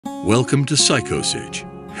Welcome to Psychosage.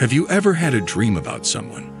 Have you ever had a dream about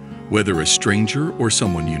someone, whether a stranger or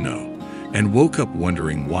someone you know, and woke up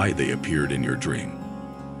wondering why they appeared in your dream?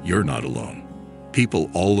 You're not alone.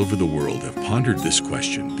 People all over the world have pondered this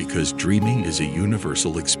question because dreaming is a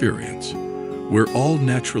universal experience. We're all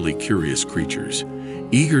naturally curious creatures,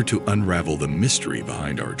 eager to unravel the mystery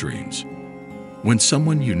behind our dreams. When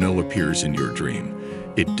someone you know appears in your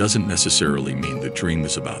dream, it doesn't necessarily mean the dream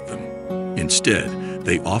is about them. Instead,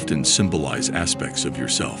 they often symbolize aspects of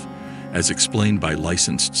yourself, as explained by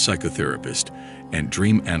licensed psychotherapist and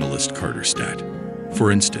dream analyst Carter Statt. For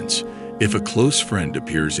instance, if a close friend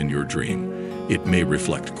appears in your dream, it may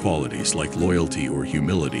reflect qualities like loyalty or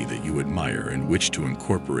humility that you admire and wish to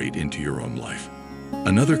incorporate into your own life.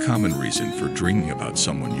 Another common reason for dreaming about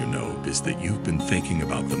someone you know is that you've been thinking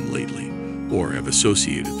about them lately, or have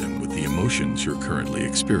associated them with the emotions you're currently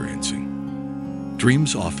experiencing.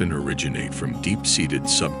 Dreams often originate from deep-seated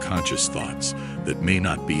subconscious thoughts that may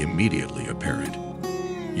not be immediately apparent.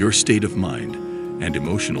 Your state of mind and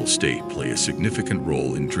emotional state play a significant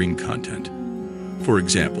role in dream content. For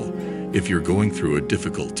example, if you're going through a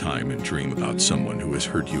difficult time and dream about someone who has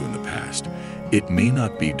hurt you in the past, it may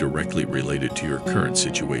not be directly related to your current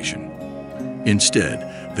situation.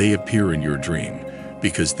 Instead, they appear in your dream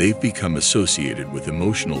because they've become associated with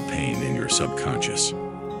emotional pain in your subconscious.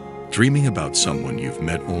 Dreaming about someone you've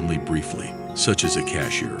met only briefly, such as a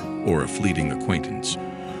cashier or a fleeting acquaintance,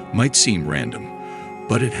 might seem random,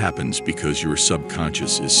 but it happens because your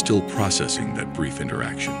subconscious is still processing that brief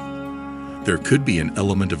interaction. There could be an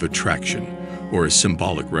element of attraction or a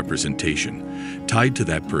symbolic representation tied to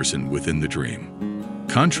that person within the dream.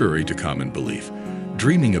 Contrary to common belief,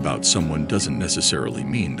 dreaming about someone doesn't necessarily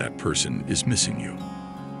mean that person is missing you.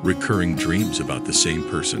 Recurring dreams about the same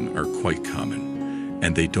person are quite common,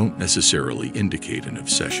 and they don't necessarily indicate an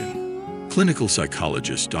obsession. Clinical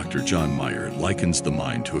psychologist Dr. John Meyer likens the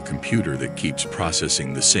mind to a computer that keeps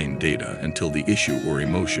processing the same data until the issue or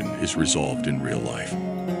emotion is resolved in real life.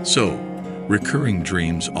 So, recurring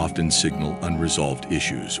dreams often signal unresolved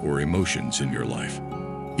issues or emotions in your life.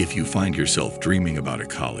 If you find yourself dreaming about a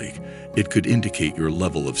colleague, it could indicate your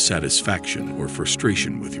level of satisfaction or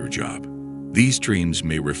frustration with your job. These dreams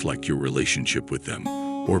may reflect your relationship with them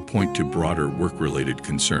or point to broader work-related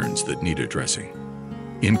concerns that need addressing.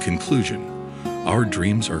 In conclusion, our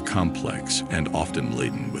dreams are complex and often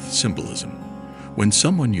laden with symbolism. When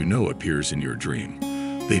someone you know appears in your dream,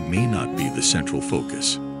 they may not be the central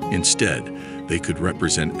focus. Instead, they could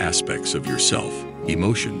represent aspects of yourself,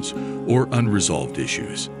 emotions, or unresolved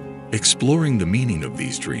issues. Exploring the meaning of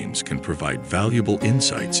these dreams can provide valuable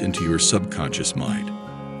insights into your subconscious mind.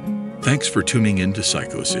 Thanks for tuning in to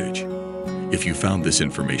Psychosage. If you found this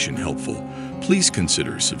information helpful, please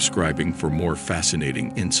consider subscribing for more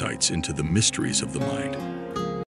fascinating insights into the mysteries of the mind.